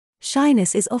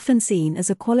Shyness is often seen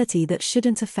as a quality that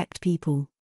shouldn't affect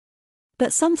people.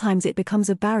 But sometimes it becomes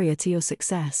a barrier to your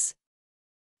success.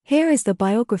 Here is the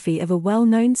biography of a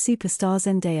well-known superstar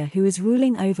Zendaya who is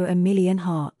ruling over 1 million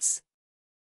hearts.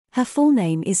 Her full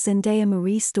name is Zendaya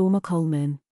Marie Stormer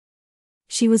Coleman.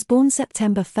 She was born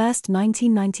September 1,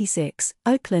 1996,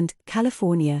 Oakland,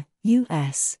 California,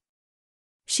 U.S.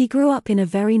 She grew up in a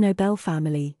very noble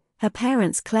family. Her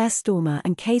parents Claire Stormer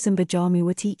and Kazem Bajamu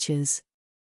were teachers.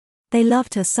 They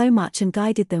loved her so much and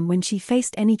guided them when she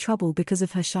faced any trouble because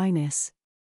of her shyness.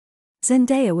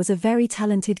 Zendaya was a very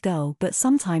talented girl, but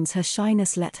sometimes her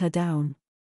shyness let her down.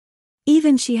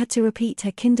 Even she had to repeat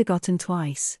her kindergarten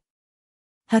twice.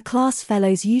 Her class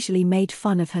fellows usually made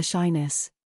fun of her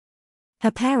shyness.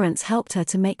 Her parents helped her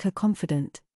to make her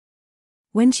confident.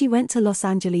 When she went to Los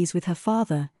Angeles with her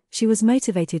father, she was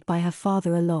motivated by her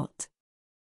father a lot.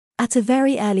 At a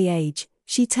very early age,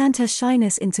 she turned her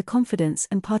shyness into confidence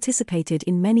and participated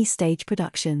in many stage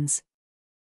productions.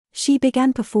 She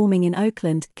began performing in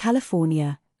Oakland,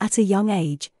 California, at a young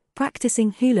age,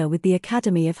 practicing hula with the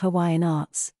Academy of Hawaiian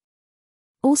Arts.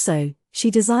 Also,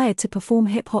 she desired to perform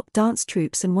hip-hop dance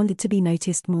troupes and wanted to be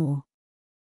noticed more.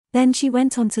 Then she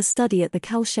went on to study at the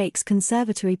Cal Shakes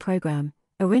Conservatory program,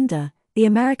 ARINDA, the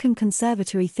American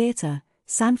Conservatory Theater,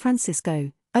 San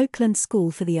Francisco, Oakland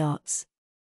School for the Arts.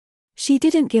 She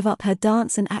didn't give up her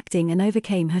dance and acting and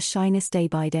overcame her shyness day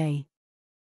by day.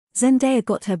 Zendaya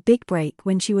got her big break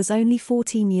when she was only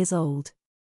 14 years old.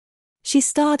 She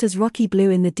starred as Rocky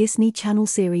Blue in the Disney Channel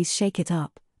series Shake It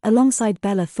Up, alongside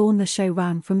Bella Thorne. The show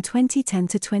ran from 2010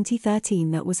 to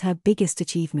 2013. That was her biggest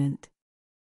achievement.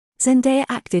 Zendaya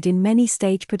acted in many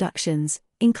stage productions,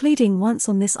 including Once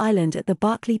on This Island at the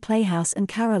Barclay Playhouse and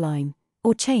Caroline,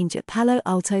 or Change at Palo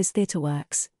Alto's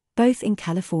TheaterWorks, both in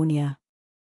California.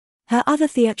 Her other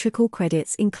theatrical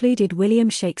credits included William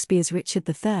Shakespeare's Richard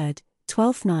III,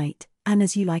 Twelfth Night, and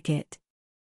As You Like It.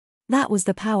 That was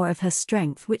the power of her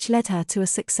strength which led her to a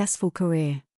successful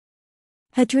career.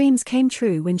 Her dreams came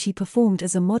true when she performed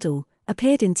as a model,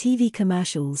 appeared in TV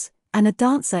commercials, and a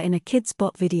dancer in a Kids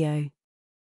Bop video.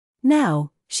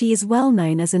 Now, she is well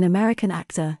known as an American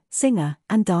actor, singer,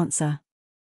 and dancer.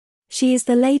 She is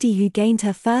the lady who gained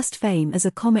her first fame as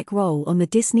a comic role on the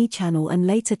Disney Channel and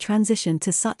later transitioned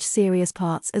to such serious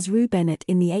parts as Rue Bennett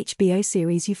in the HBO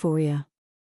series Euphoria.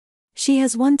 She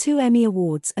has won 2 Emmy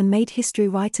Awards and made history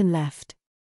right and left.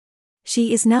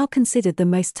 She is now considered the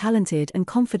most talented and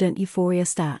confident Euphoria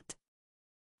stat.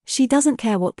 She doesn't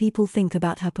care what people think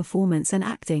about her performance and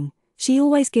acting. She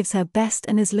always gives her best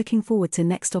and is looking forward to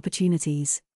next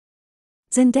opportunities.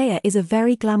 Zendaya is a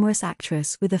very glamorous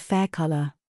actress with a fair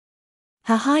color.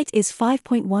 Her height is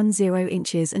 5.10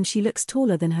 inches and she looks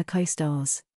taller than her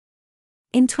co-stars.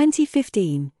 In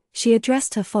 2015, she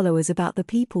addressed her followers about the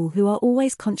people who are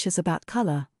always conscious about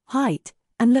color, height,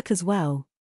 and look as well.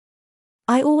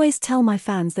 I always tell my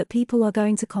fans that people are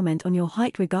going to comment on your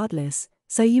height regardless,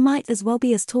 so you might as well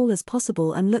be as tall as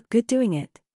possible and look good doing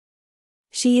it.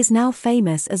 She is now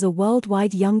famous as a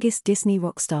worldwide youngest Disney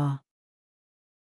rock star.